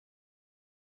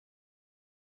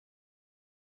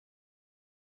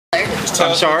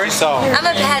I'm sorry? I'm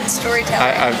a bad storyteller.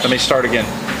 Let me start again.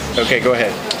 Okay, go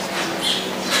ahead.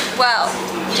 Well,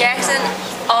 Jackson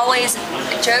always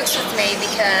jokes with me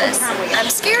because I'm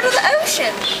scared of the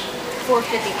ocean.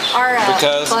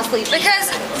 450. Because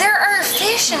there are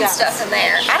fish and stuff in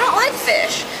there. I don't like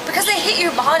fish because they hit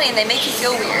your body and they make you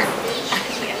feel weird.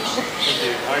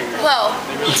 Well,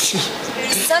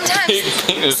 sometimes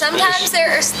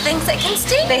there are things that can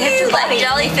sting you, like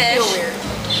jellyfish.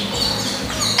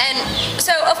 And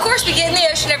so, of course, we get in the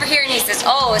ocean over here, and he says,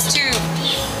 "Oh, it's too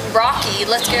rocky.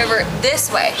 Let's go over this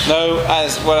way." No,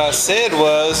 what I said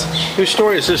was... Whose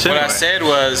story is this anyway? What I said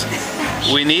was,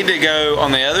 we need to go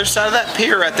on the other side of that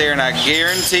pier right there, and I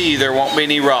guarantee you there won't be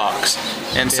any rocks.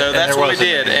 And so that's what we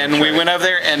did. And we went over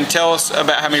there, and tell us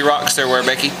about how many rocks there were,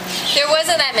 Becky. There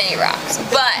wasn't that many rocks,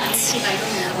 but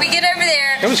we get over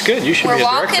there. That was good. You should be a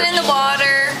director. We're walking in the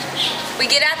water. We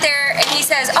get out there, and he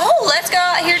says, "Oh, let's go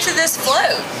out here to this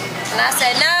float." And I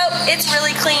said, "No, it's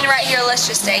really clean right here. Let's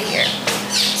just stay here."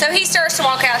 So he starts to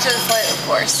walk out to the float, of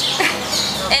course.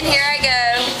 And here I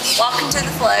go, walking to the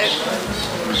float.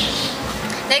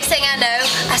 Next thing I know,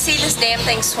 I see this damn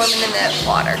thing swimming in the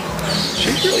water.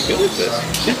 She's really good at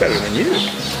this. She's better than you.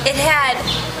 It had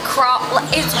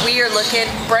it's weird looking,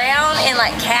 brown and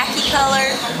like khaki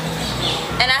color.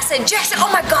 And I said, "Jackson, oh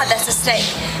my God, that's a snake."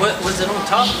 Was it on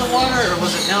top of the water or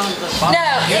was it down at the bottom?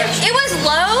 No, it was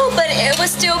low, but it was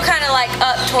still kind of like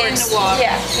up towards in the water.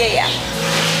 Yeah.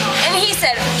 And he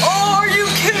said, "Oh, are you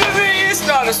kidding me? It's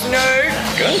not a snake."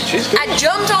 Good, she's good. I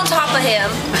jumped on top of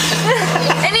him,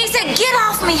 and he said, "Get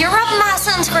off me! You're rubbing my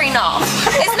sunscreen off.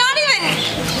 It's not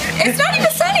even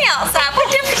sunny outside. What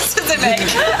difference does it make?"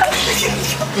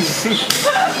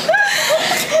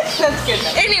 That's good.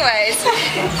 Anyways,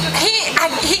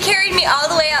 he carried me all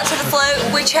the way out to the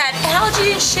float, which had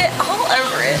algae and shit all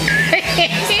over it.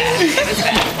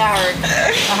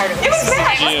 I heard it was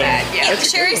bad. Yeah.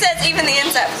 Sherry says even the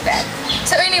inside was bad.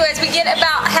 So anyways, we get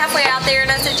about halfway out there,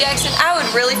 and I said, "Jackson, I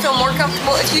would really feel more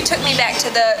comfortable if you took me back to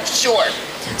the shore."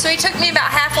 So he took me about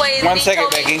halfway. And One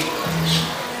second, Becky.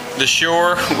 The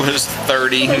shore was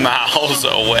 30 miles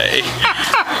away.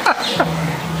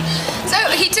 So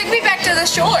he took me back to the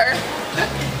shore.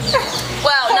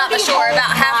 Well, not the shore,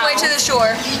 about halfway to the shore.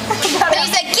 And he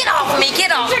said, "Get off me,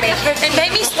 get off me," and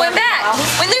made me swim back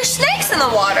when there's snakes in the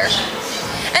water.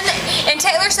 And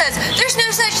Taylor says, "There's no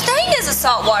such thing as a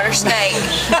saltwater snake."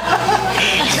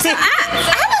 So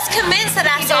I was convinced that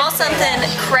I saw something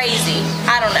crazy.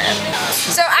 I don't know.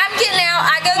 So I'm getting out.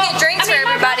 I go get drinks for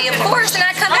everybody, of course, and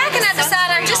I come back and I decide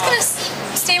I'm just going to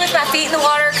stand with my feet in the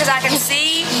water because I can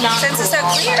see since it's so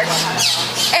clear.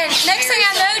 And next thing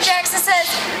I know, Jackson says,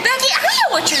 "Becky, I know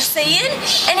what you're seeing."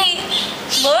 And he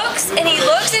looks and he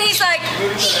looks and he's like,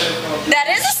 "That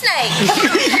is a snake."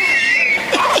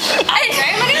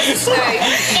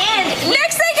 And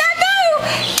next thing I know,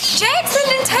 Jackson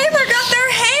and Taylor got their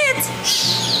heads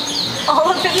all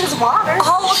up in this water.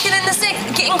 all looking at the snake,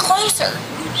 getting closer.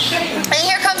 And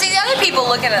here comes these other people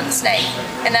looking at the snake.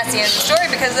 And that's the end of the story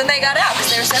because then they got out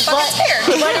because they were so fucking scared.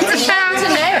 But it's important to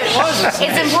note.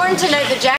 It's important to note that Jackson